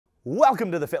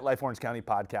Welcome to the Fit Life Orange County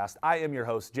podcast. I am your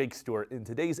host, Jake Stewart. In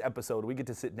today's episode, we get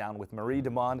to sit down with Marie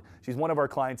Demmond. She's one of our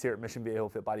clients here at Mission Viejo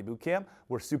Fit Body Bootcamp.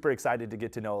 We're super excited to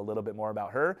get to know a little bit more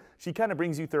about her. She kind of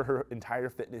brings you through her entire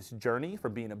fitness journey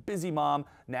from being a busy mom,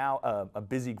 now a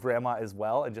busy grandma as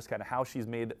well, and just kind of how she's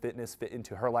made fitness fit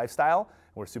into her lifestyle.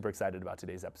 And we're super excited about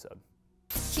today's episode.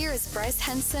 Here is Bryce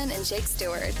Henson and Jake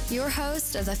Stewart, your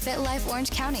host of the Fit Life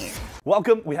Orange County.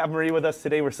 Welcome. We have Marie with us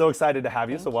today. We're so excited to have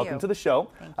you. Welcome to the show.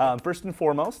 First and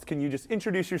foremost, can you just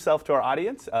introduce yourself to our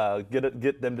audience,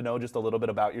 get them to know just a little bit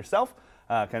about yourself,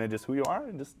 kind of just who you are,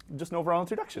 and just an overall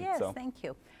introduction. Yes, thank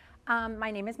you.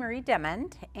 My name is Marie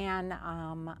Demmond, and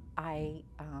I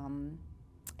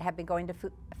have been going to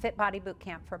Fit Body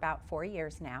Bootcamp for about 4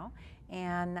 years now,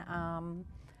 and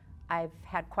I've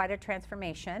had quite a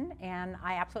transformation, and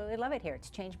I absolutely love it here. It's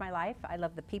changed my life. I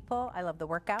love the people. I love the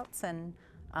workouts, and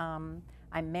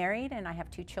I'm married, and I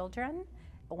have 2 children.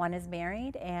 One is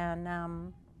married,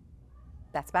 and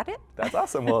that's about it. That's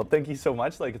awesome. Well, thank you so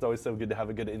much. It's always so good to have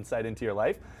a good insight into your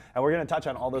life. And we're going to touch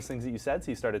on all those things that you said.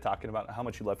 So you started talking about how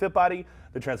much you love Fit Body,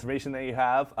 the transformation that you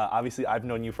have. Obviously, I've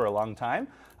known you for a long time.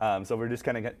 So we're just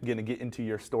kind of going to get into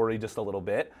your story just a little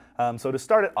bit. So to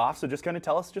start it off, so just kind of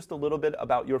tell us just a little bit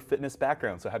about your fitness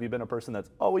background. So have you been a person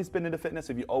that's always been into fitness?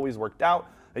 Have you always worked out?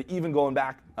 Even going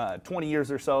back 20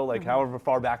 years or so, however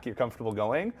far back you're comfortable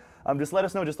going. Just let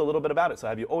us know just a little bit about it. So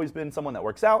have you always been someone that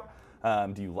works out?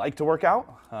 Do you like to work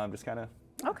out? Just kind of.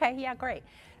 Okay, yeah, great.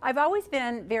 I've always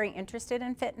been very interested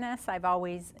in fitness. I've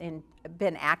always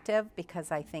been active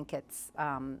because I think it's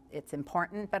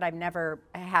important, but I've never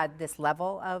had this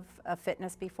level of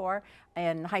fitness before.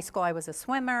 In high school, I was a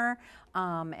swimmer,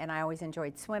 and I always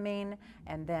enjoyed swimming.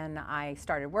 And then I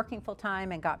started working full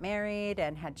time and got married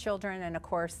and had children. And of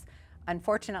course,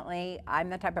 unfortunately,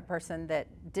 I'm the type of person that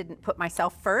didn't put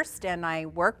myself first, and I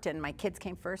worked and my kids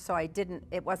came first, so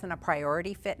it wasn't a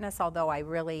priority fitness, although I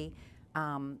really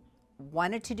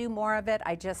wanted to do more of it.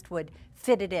 I just would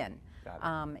fit it in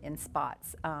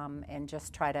spots, and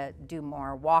just try to do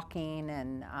more walking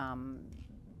and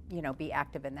be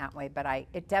active in that way. But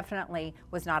it definitely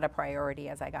was not a priority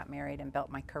as I got married and built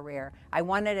my career. I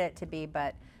wanted it to be,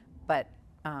 but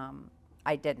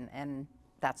I didn't, and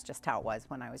that's just how it was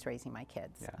when I was raising my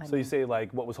kids. Yeah. So you say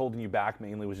what was holding you back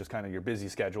mainly was just kind of your busy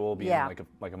schedule, being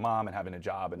like a mom and having a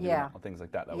job and doing things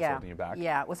like that. That was holding you back.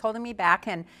 Yeah, it was holding me back,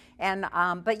 and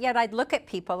but yet I'd look at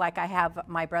people like I have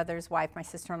my brother's wife, my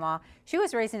sister-in-law. She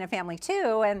was raising a family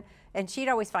too, and she'd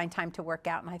always find time to work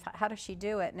out. And I thought, how does she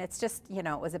do it? And it's just it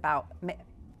was about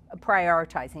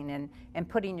prioritizing and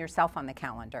putting yourself on the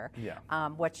calendar,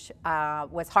 which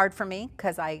was hard for me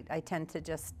because I tend to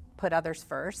just put others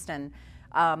first, and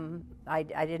I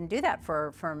didn't do that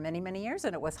for many, many years,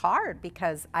 and it was hard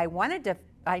because I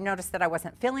noticed that I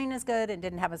wasn't feeling as good and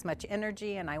didn't have as much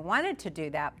energy, and I wanted to do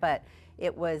that, but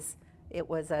it was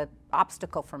an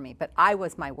obstacle for me. But I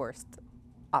was my worst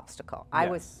obstacle.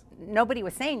 Yes. Nobody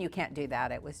was saying you can't do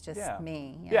that. It was just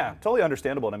me. Yeah, totally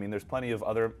understandable. And I mean, there's plenty of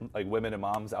other women and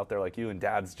moms out there like you and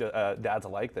dads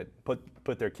alike that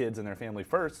put their kids and their family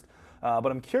first. But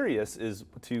I'm curious as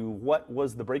to what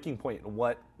was the breaking point and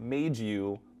what made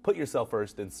you put yourself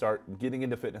first and start getting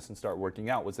into fitness and start working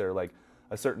out? Was there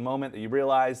a certain moment that you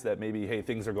realized that maybe, hey,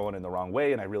 things are going in the wrong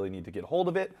way and I really need to get a hold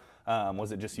of it?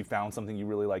 Was it just you found something you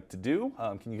really like to do?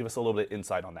 Can you give us a little bit of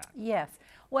insight on that? Yes.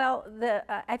 Well,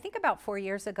 I think about 4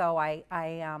 years ago, I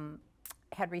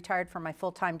had retired from my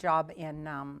full-time job in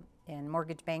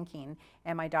mortgage banking,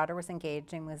 and my daughter was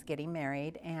engaged and was getting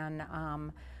married, and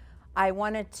I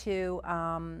wanted to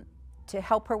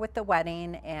help her with the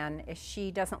wedding, and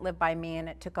she doesn't live by me, and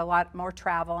it took a lot more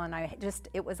travel, and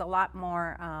it was a lot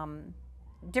more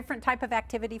different type of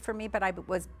activity for me, but I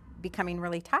was becoming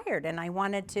really tired, and I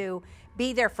wanted to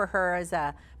be there for her as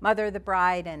a mother of the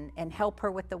bride and help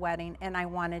her with the wedding, and I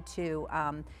wanted to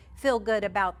feel good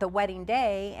about the wedding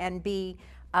day and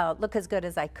look as good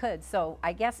as I could. So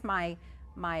I guess my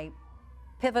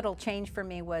pivotal change for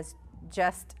me was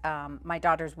just my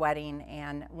daughter's wedding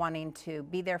and wanting to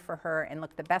be there for her and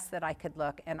look the best that I could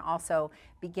look, and also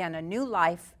begin a new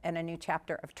life and a new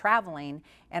chapter of traveling.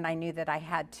 And I knew that I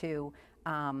had to,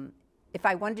 if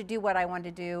I wanted to do what I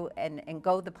wanted to do and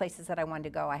go the places that I wanted to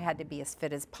go, I had to be as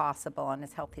fit as possible and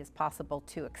as healthy as possible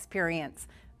to experience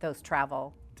those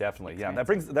travel. Definitely, yeah.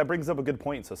 That brings up a good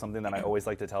point. So something that I always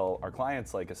like to tell our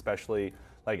clients, especially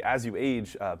as you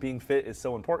age, being fit is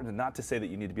so important. And not to say that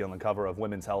you need to be on the cover of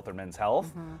Women's Health or Men's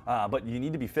Health, but you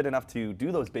need to be fit enough to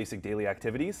do those basic daily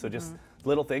activities. So just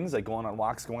little things like going on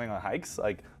walks, going on hikes,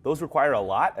 those require a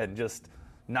lot, and just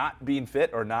not being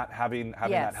fit or not having Yes.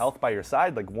 that health by your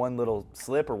side, like one little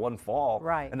slip or one fall,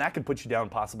 Right. and that could put you down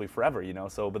possibly forever, you know.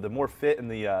 So, but the more fit and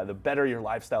the better your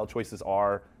lifestyle choices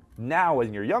are now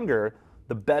when you're younger,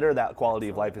 the better that quality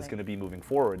of life is going to be moving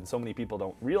forward. And so many people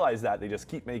don't realize that. They just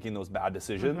keep making those bad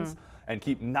decisions and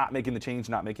keep not making the change,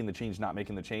 not making the change, not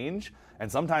making the change. And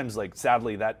sometimes, like,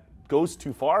 sadly, that goes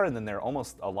too far, and then they're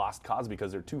almost a lost cause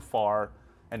because they're too far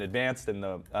and advanced, and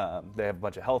they have a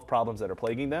bunch of health problems that are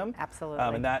plaguing them. Absolutely.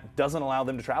 And that doesn't allow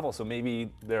them to travel. So maybe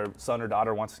their son or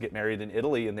daughter wants to get married in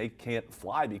Italy, and they can't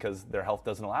fly because their health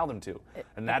doesn't allow them to.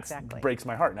 And that Exactly. breaks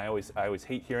my heart. And I always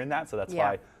hate hearing that. So that's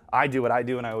Yeah. why I do what I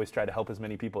do, and I always try to help as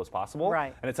many people as possible.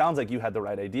 Right. And it sounds like you had the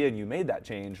right idea, and you made that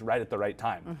change right at the right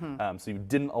time. So you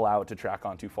didn't allow it to track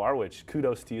on too far, which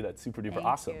kudos to you. That's super duper Thank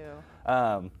awesome.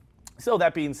 you. So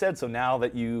that being said, so now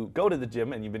that you go to the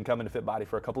gym and you've been coming to Fit Body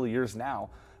for a couple of years now,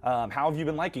 how have you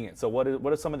been liking it? So what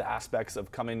are some of the aspects of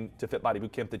coming to Fit Body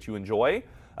Bootcamp that you enjoy?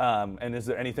 And is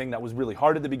there anything that was really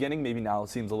hard at the beginning, maybe now it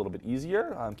seems a little bit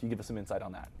easier? Can you give us some insight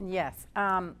on that? Yes.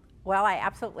 Well, I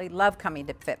absolutely love coming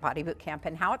to Fit Body Bootcamp,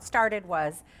 and how it started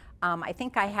was, I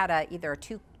think I had either a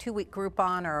two-week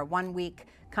Groupon or a 1 week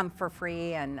come for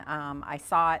free, and I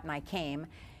saw it and I came.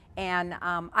 And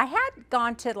I had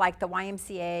gone to like the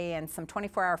YMCA and some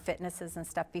 24-hour fitnesses and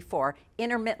stuff before,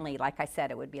 intermittently. Like I said,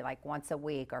 it would be like once a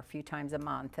week or a few times a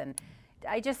month. And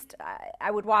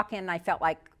I would walk in and I felt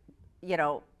like, you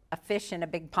know, a fish in a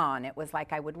big pond. It was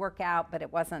like I would work out, but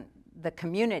it wasn't the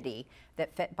community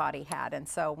that Fit Body had. And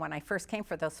so when I first came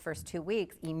for those first 2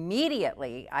 weeks,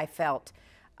 immediately I felt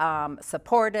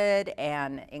supported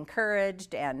and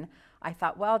encouraged, and I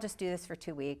thought, well, I'll just do this for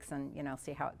 2 weeks and, you know,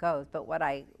 see how it goes. But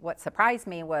what surprised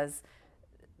me was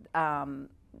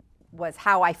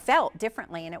how I felt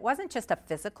differently, and it wasn't just a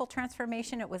physical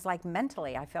transformation. It was like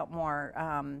mentally, I felt more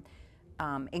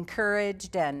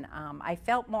encouraged, and I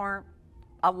felt more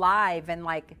alive and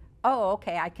like, oh,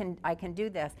 okay, I can do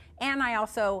this. And I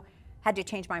also had to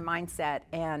change my mindset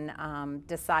and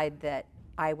decide that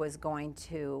I was going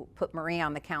to put Marie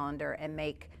on the calendar and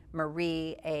make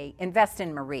invest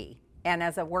in Marie. And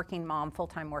as a working mom,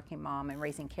 full-time working mom and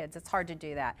raising kids, it's hard to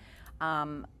do that.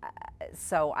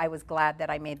 So I was glad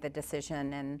that I made the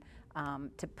decision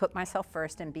and to put myself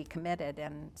first and be committed.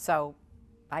 And so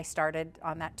I started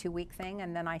on that 2 week thing,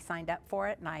 and then I signed up for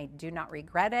it, and I do not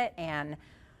regret it. And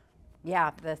yeah,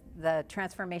 the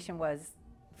transformation was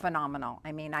phenomenal.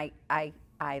 I mean, I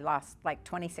lost like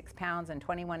 26 pounds and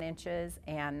 21 inches,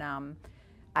 and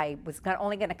I was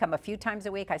only going to come a few times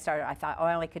a week. I thought, oh,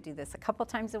 I only could do this a couple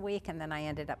times a week, and then I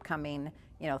ended up coming,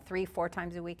 you know, 3-4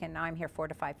 times a week, and now I'm here 4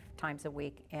 to 5 times a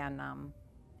week, and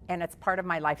it's part of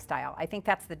my lifestyle. I think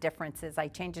that's the difference. Is I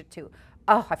changed it to,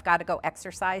 oh, I've got to go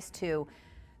exercise, to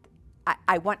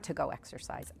I want to go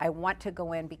exercise. I want to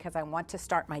go in because I want to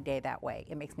start my day that way.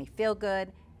 It makes me feel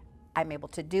good. I'm able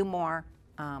to do more.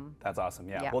 That's awesome.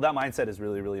 Yeah. Yeah. Well, that mindset is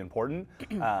really, really important.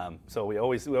 So we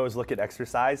always look at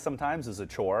exercise sometimes as a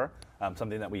chore,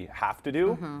 something that we have to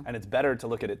do, and it's better to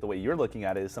look at it the way you're looking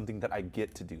at it, as something that I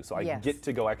get to do. So I Yes. get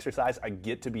to go exercise. I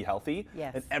get to be healthy.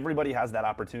 Yes. And everybody has that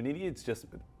opportunity. It's just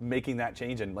making that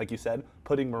change, and like you said,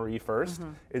 putting Marie first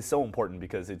is so important,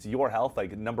 because it's your health.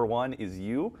 Like, number one is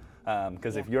you.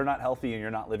 Because if you're not healthy and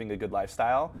you're not living a good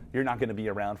lifestyle, you're not going to be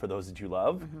around for those that you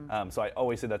love. So I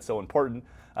always say that's so important.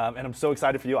 And I'm so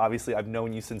excited for you. Obviously, I've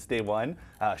known you since day one.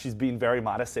 She's being very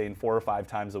modest, saying 4 or 5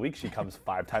 times a week. She comes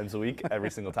 5 times a week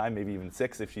every single time, maybe even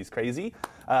 6 if she's crazy.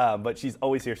 But she's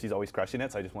always here. She's always crushing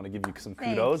it. So I just want to give you some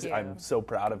kudos. you. I'm so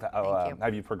proud of how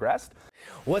you progressed.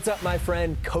 What's up, my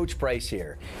friend? Coach Bryce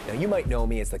here. Now, you might know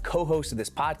me as the co-host of this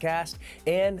podcast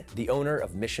and the owner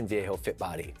of Mission Viejo Fit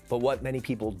Body. But what many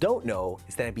people don't know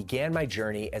is that I began my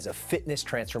journey as a fitness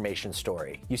transformation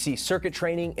story. You see, circuit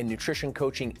training and nutrition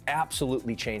coaching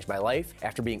absolutely changed my life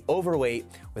after being overweight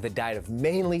with a diet of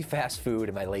mainly fast food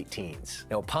in my late teens.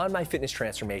 Now, upon my fitness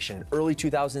transformation in early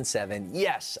 2007,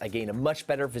 yes, I gained a much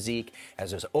better physique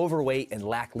as I was overweight and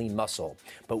lacked lean muscle.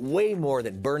 But way more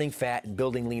than burning fat and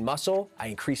building lean muscle, I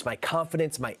increased my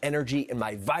confidence, my energy, and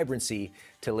my vibrancy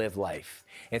to live life.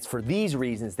 And it's for these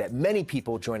reasons that many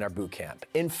people join our boot camp.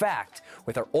 In fact,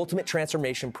 with our Ultimate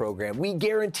Transformation Program, we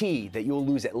guarantee that you will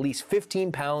lose at least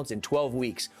 15 pounds in 12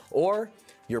 weeks, or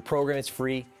your program is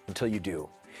free until you do.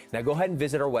 Now go ahead and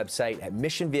visit our website at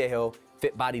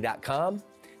missionviejofitbody.com.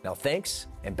 Now thanks,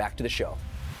 and back to the show.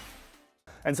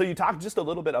 And so you talked just a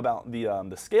little bit about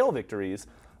the scale victories.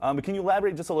 But can you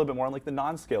elaborate just a little bit more on like the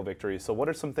non-scale victories? So what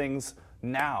are some things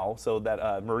now, so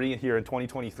that Marie here in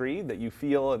 2023 that you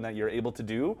feel and that you're able to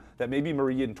do that maybe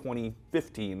Marie in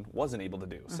 2015 wasn't able to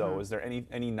do? So is there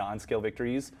any non-scale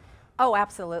victories Oh,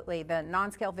 absolutely. The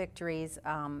non-scale victories,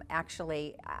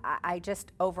 actually, I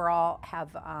just overall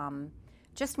have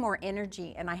just more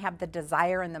energy, and I have the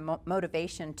desire and the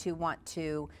motivation to want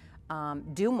to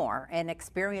do more and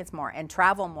experience more and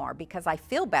travel more, because I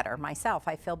feel better myself.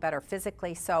 I feel better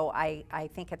physically, so I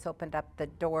think it's opened up the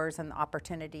doors and the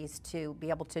opportunities to be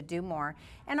able to do more.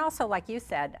 And also, like you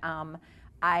said,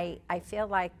 I feel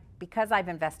like because I've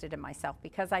invested in myself,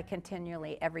 because I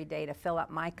continually every day to fill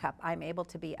up my cup, I'm able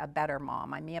to be a better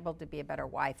mom. I'm able to be a better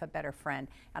wife, a better friend.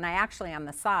 And I actually, on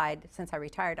the side, since I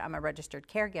retired, I'm a registered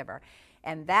caregiver.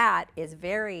 And that is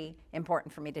very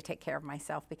important for me to take care of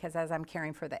myself, because as I'm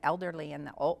caring for the elderly and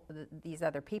these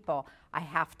other people, I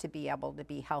have to be able to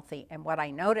be healthy. And what I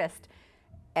noticed,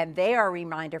 and they are a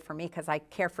reminder for me, because I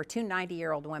care for two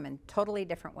 90-year-old women, totally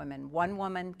different women. One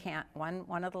woman can't,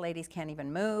 one of the ladies can't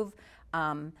even move.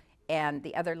 And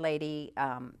the other lady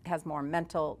has more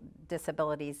mental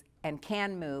disabilities and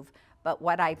can move. But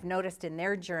what I've noticed in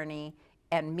their journey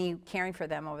and me caring for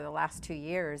them over the last 2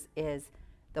 years is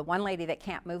the one lady that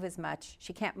can't move as much,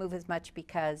 she can't move as much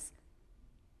because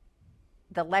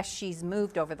the less she's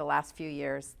moved over the last few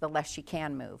years, the less she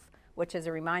can move. Which is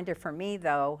a reminder for me,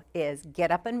 though, is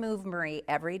get up and move, Marie,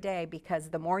 every day, because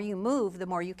the more you move, the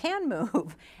more you can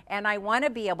move. And I want to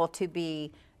be able to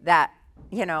be that,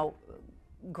 you know,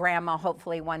 grandma,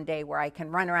 hopefully one day, where I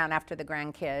can run around after the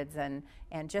grandkids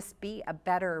and just be a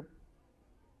better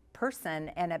person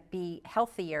and be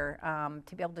healthier,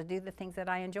 to be able to do the things that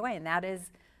I enjoy. And that is,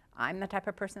 I'm the type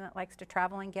of person that likes to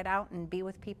travel and get out and be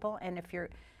with people. And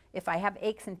if I have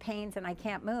aches and pains and I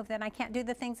can't move, then I can't do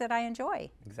the things that I enjoy.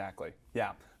 Exactly.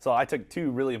 Yeah. So I took two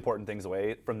really important things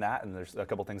away from that, and there's a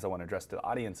couple things I want to address to the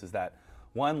audience. Is that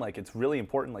one, like, it's really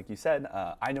important, like you said,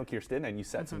 I know Kirsten, and you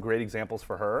set some great examples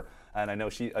for her, and I know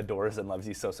she adores and loves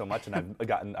you so much, and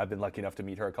I've been lucky enough to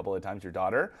meet her a couple of times, your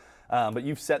daughter, but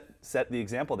you've set the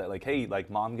example that, like, hey, like,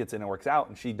 mom gets in and works out,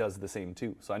 and she does the same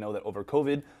too. So I know that over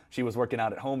COVID, she was working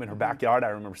out at home in her backyard. I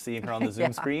remember seeing her on the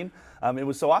Zoom screen. It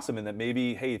was so awesome, and that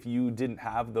maybe, hey, if you didn't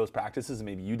have those practices and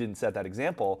maybe you didn't set that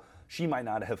example, she might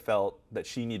not have felt that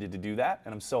she needed to do that,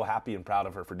 and I'm so happy and proud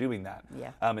of her for doing that.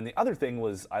 Yeah. And the other thing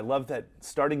was, I love that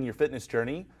starting your fitness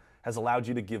journey has allowed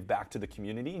you to give back to the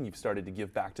community, and you've started to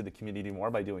give back to the community more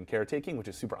by doing caretaking, which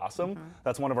is super awesome.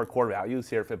 That's one of our core values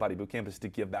here at Fit Body Bootcamp, is to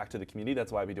give back to the community.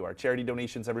 That's why we do our charity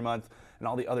donations every month, and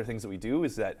all the other things that we do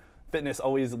is that fitness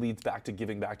always leads back to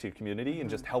giving back to your community, and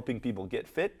just helping people get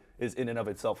fit is in and of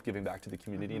itself giving back to the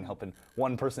community and helping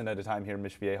one person at a time here in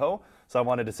Mission Viejo. So I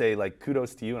wanted to say, like,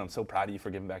 kudos to you, and I'm so proud of you for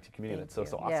giving back to your community. That's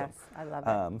so awesome. Yes, I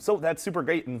love it. So that's super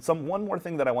great. And one more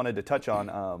thing that I wanted to touch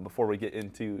on before we get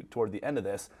into toward the end of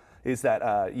this is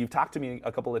that you've talked to me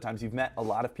a couple of times. You've met a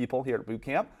lot of people here at boot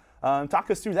camp. Talk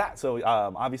us through that. So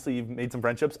obviously you've made some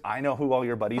friendships. I know who all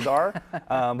your buddies are,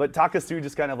 but talk us through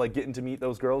just kind of like getting to meet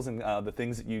those girls and the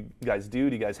things that you guys do.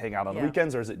 Do you guys hang out on the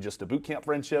weekends, or is it just a boot camp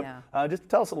friendship? Just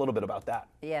tell us a little bit about that.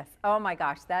 Yes. Oh my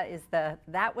gosh,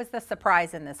 that was the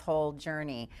surprise in this whole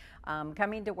journey.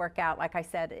 Coming to work out, like I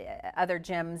said, other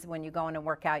gyms, when you go in and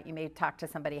work out, you may talk to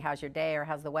somebody, how's your day or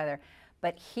how's the weather.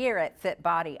 But here at Fit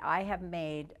Body, I have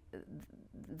made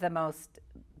the most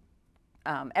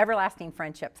everlasting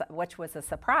friendships, which was a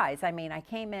surprise. I mean, I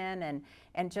came in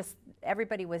and just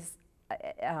everybody was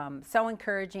so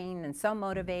encouraging and so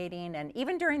motivating. And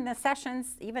even during the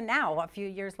sessions, even now, a few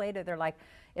years later, they're like,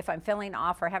 if I'm feeling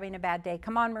off or having a bad day,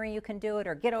 come on, Marie, you can do it,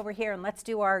 or get over here and let's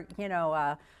do our, you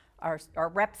know, our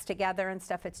reps together and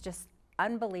stuff. It's just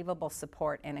unbelievable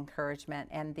support and encouragement,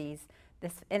 and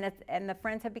and the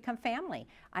friends have become family.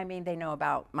 I mean, they know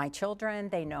about my children.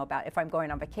 They know about if I'm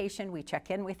going on vacation, we check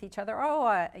in with each other.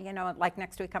 Oh, you know, like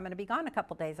next week I'm going to be gone a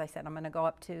couple days. I said I'm going to go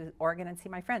up to Oregon and see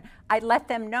my friend. I let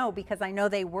them know because I know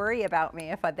they worry about me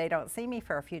if they don't see me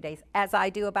for a few days, as I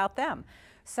do about them.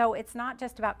 So it's not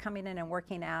just about coming in and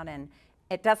working out, and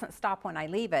it doesn't stop when I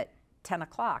leave at 10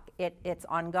 o'clock. It's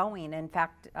ongoing. In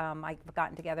fact, I've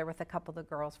gotten together with a couple of the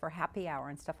girls for happy hour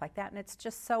and stuff like that, and it's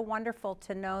just so wonderful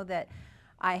to know that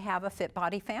I have a Fit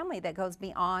Body family that goes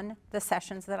beyond the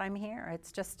sessions that I'm here.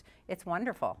 It's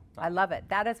wonderful. I love it.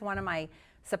 That is one of my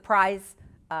surprise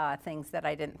things that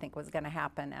I didn't think was going to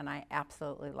happen, and I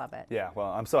absolutely love it. Yeah,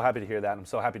 well, I'm so happy to hear that. I'm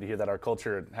so happy to hear that our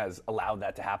culture has allowed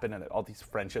that to happen and that all these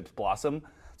friendships blossom.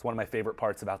 It's one of my favorite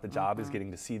parts about the job is getting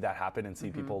to see that happen and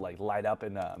see people like light up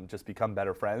and just become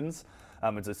better friends.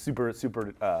 It's a super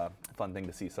fun thing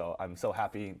to see. So I'm so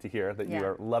happy to hear that you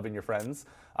are loving your friends.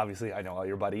 Obviously, I know all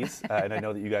your buddies, and I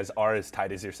know that you guys are as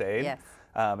tight as you're saying. Yes.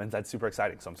 And that's super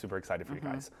exciting. So I'm super excited for you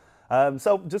guys.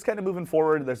 So just kind of moving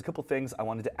forward, there's a couple things I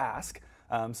wanted to ask.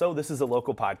 So this is a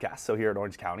local podcast, so here in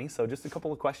Orange County. So just a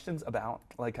couple of questions about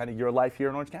like kind of your life here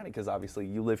in Orange County, because obviously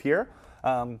you live here.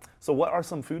 So what are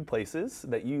some food places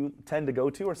that you tend to go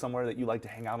to, or somewhere that you like to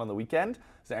hang out on the weekend?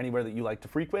 Is there anywhere that you like to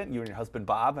frequent? You and your husband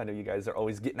Bob, I know you guys are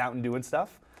always getting out and doing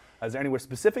stuff. Is there anywhere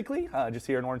specifically, just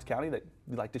here in Orange County, that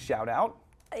you'd like to shout out?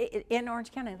 In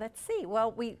Orange County, let's see.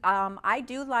 Well, I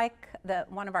do like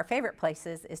one of our favorite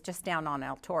places is just down on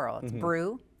El Toro. It's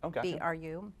Brew. Okay.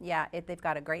 B-R-U. Yeah, they've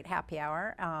got a great happy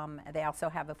hour. They also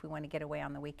have, if we want to get away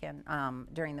on the weekend,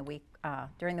 during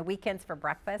the weekends for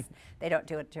breakfast. They don't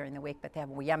do it during the week, but they have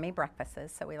yummy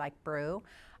breakfasts. So we like Brew.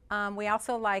 We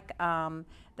also like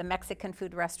the Mexican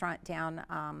food restaurant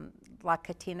down La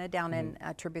Catina down in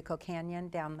Trabuco Canyon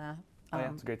down the.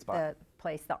 It's a great spot. The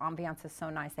place, the ambiance is so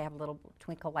nice. They have little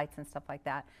twinkle lights and stuff like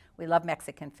that. We love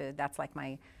Mexican food. That's like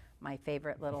my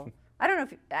favorite little. I don't know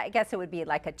if, I guess it would be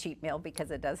like a cheap meal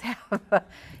because it does have,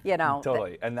 you know.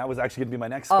 Totally, and that was actually going to be my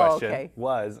next question.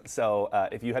 Okay. So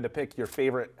if you had to pick your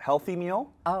favorite healthy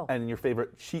meal and your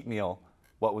favorite cheat meal,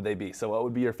 what would they be? So what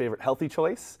would be your favorite healthy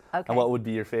choice? Okay. And what would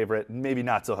be your favorite maybe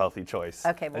not so healthy choice?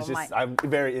 Okay, well I'm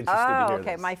very interested to hear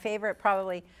okay, this. my favorite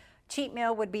probably cheat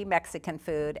meal would be Mexican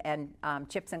food and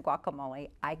chips and guacamole.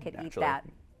 I could eat that.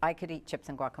 I could eat chips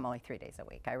and guacamole 3 days a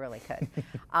week. I really could.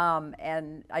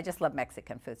 And I just love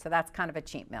Mexican food. So that's kind of a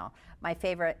cheat meal. My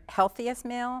favorite healthiest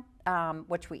meal,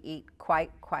 which we eat quite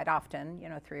often,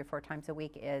 3 or 4 times a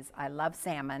week, is I love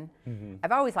salmon.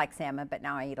 I've always liked salmon, but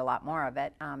now I eat a lot more of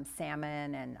it.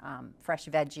 Salmon and fresh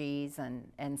veggies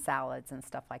and salads and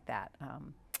stuff like that.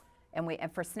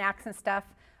 And for snacks and stuff,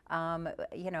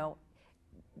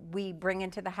 we bring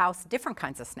into the house different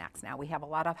kinds of snacks now. We have a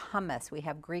lot of hummus, we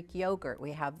have Greek yogurt,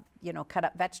 we have, cut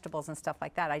up vegetables and stuff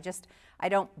like that. I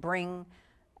don't bring,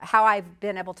 how I've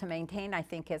been able to maintain, I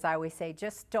think, is I always say,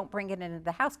 just don't bring it into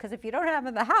the house, because if you don't have it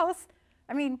in the house,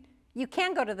 I mean, you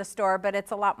can go to the store, but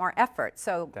it's a lot more effort.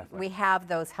 So Definitely. We have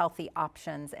those healthy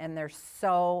options, and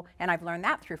and I've learned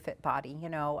that through Fit Body,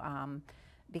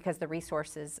 because the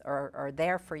resources are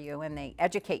there for you, and they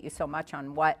educate you so much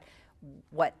on what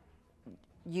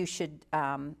you should,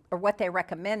 or what they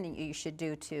recommend that you should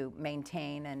do to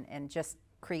maintain and just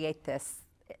create this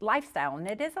lifestyle. And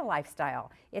it is a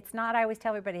lifestyle. It's not, I always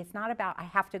tell everybody, it's not about I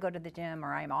have to go to the gym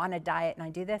or I'm on a diet and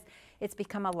I do this. It's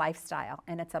become a lifestyle,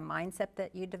 and it's a mindset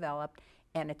that you developed,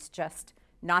 and it's just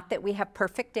not that we have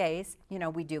perfect days.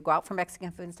 We do go out for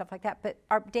Mexican food and stuff like that, but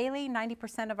our daily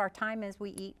 90% of our time is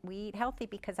we eat healthy,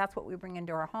 because that's what we bring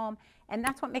into our home, and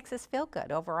that's what makes us feel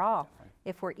good overall.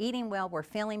 If we're eating well, we're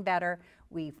feeling better.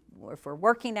 If we're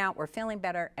working out, we're feeling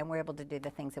better, and we're able to do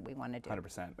the things that we want to do.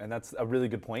 100%. And that's a really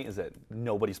good point, is that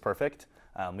nobody's perfect.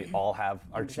 We all have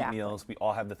our cheat meals. We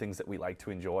all have the things that we like to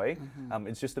enjoy.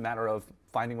 It's just a matter of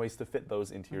finding ways to fit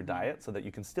those into your diet so that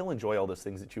you can still enjoy all those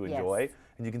things that you enjoy,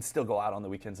 and you can still go out on the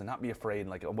weekends and not be afraid. And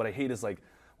like, what I hate is like,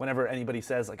 whenever anybody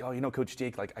says like, oh, Coach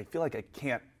Jake, like I feel like I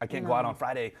can't go out on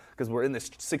Friday because we're in this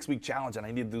 6-week challenge and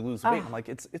I need to lose weight. I'm like,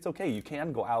 it's okay. You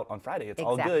can go out on Friday. It's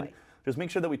all good. Just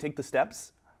make sure that we take the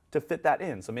steps to fit that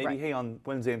in. So maybe, hey, on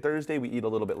Wednesday and Thursday, we eat a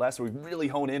little bit less, or we really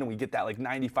hone in and we get that like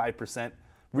 95%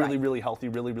 really, really healthy,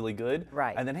 really, really good.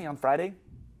 Right. And then, hey, on Friday,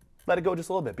 let it go just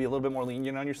a little bit. Be a little bit more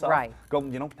lenient on yourself. Right. Go,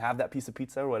 have that piece of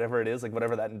pizza or whatever it is, like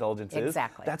whatever that indulgence is.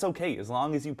 Exactly. That's okay, as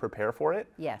long as you prepare for it.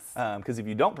 Yes. Because if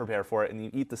you don't prepare for it and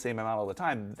you eat the same amount all the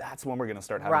time, that's when we're going to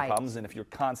start having problems. And if you're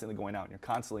constantly going out and you're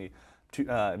constantly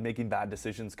making bad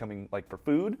decisions coming like for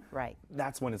food,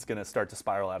 that's when it's going to start to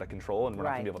spiral out of control, and we're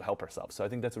not going to be able to help ourselves. So I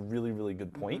think that's a really, really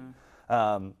good point.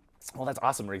 Well, that's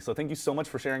awesome, Marie. So thank you so much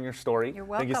for sharing your story. You're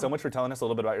welcome. Thank you so much for telling us a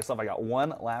little bit about yourself. I got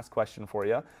one last question for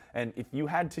you. And if you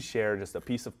had to share just a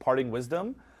piece of parting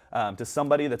wisdom to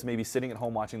somebody that's maybe sitting at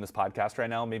home watching this podcast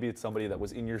right now, maybe it's somebody that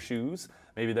was in your shoes,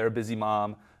 maybe they're a busy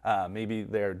mom, maybe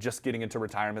they're just getting into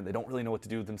retirement, they don't really know what to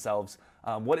do with themselves.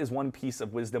 What is one piece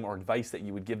of wisdom or advice that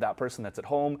you would give that person that's at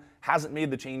home, hasn't made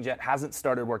the change yet, hasn't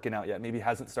started working out yet, maybe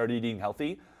hasn't started eating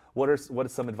healthy? What is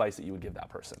some advice that you would give that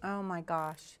person? Oh my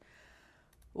gosh.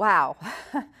 Wow.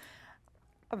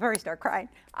 I've already started crying.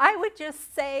 I would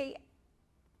just say,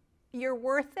 you're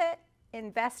worth it.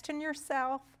 Invest in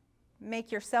yourself.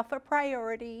 Make yourself a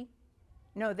priority.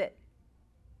 Know that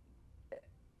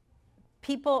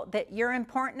that you're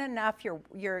important enough. You're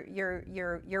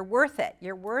worth it.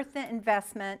 You're worth the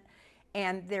investment,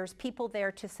 and there's people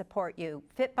there to support you.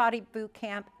 Fit Body Boot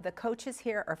Camp, the coaches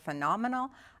here are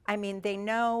phenomenal. I mean, they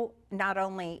know not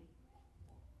only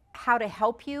how to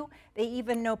help you, they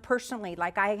even know personally,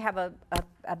 like I have a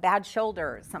bad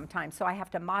shoulder sometimes, so I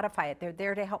have to modify it. They're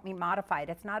there to help me modify it.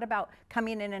 It's not about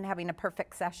coming in and having a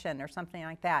perfect session or something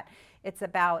like that. It's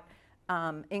about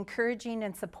encouraging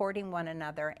and supporting one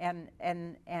another,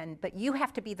 but you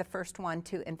have to be the first one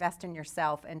to invest in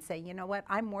yourself and say, you know what,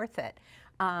 I'm worth it.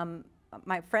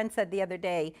 My friend said the other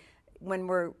day, when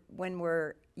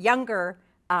we're younger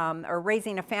or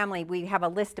raising a family, we have a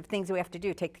list of things we have to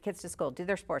do: take the kids to school, do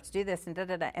their sports, do this, and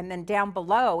and then down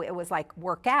below it was like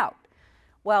work out.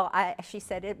 Well, she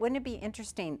said, wouldn't it be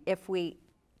interesting if we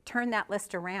turn that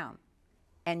list around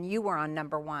and you were on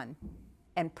number one?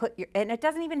 And and it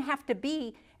doesn't even have to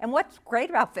be, and what's great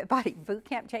about Fit Body Boot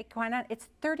Camp, Jake, why not? It's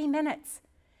 30 minutes.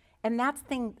 And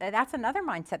that's another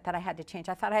mindset that I had to change.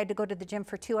 I thought I had to go to the gym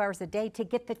for 2 hours a day to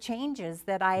get the changes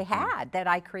that I had, that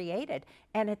I created.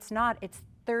 And it's not, it's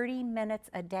 30 minutes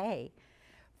a day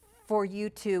for you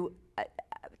to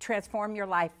transform your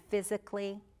life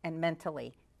physically and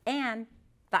mentally. And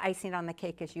the icing on the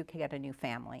cake is you can get a new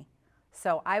family.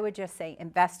 So I would just say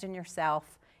invest in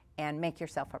yourself and make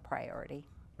yourself a priority.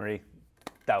 Marie,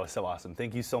 that was so awesome.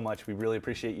 Thank you so much. We really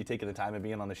appreciate you taking the time and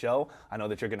being on the show. I know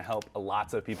that you're going to help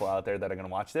lots of people out there that are going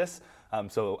to watch this.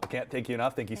 So I can't thank you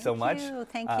enough. Thank you so much.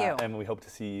 Thank you. And we hope to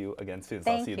see you again soon. So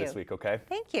Thank I'll see you this week, okay?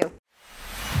 Thank you.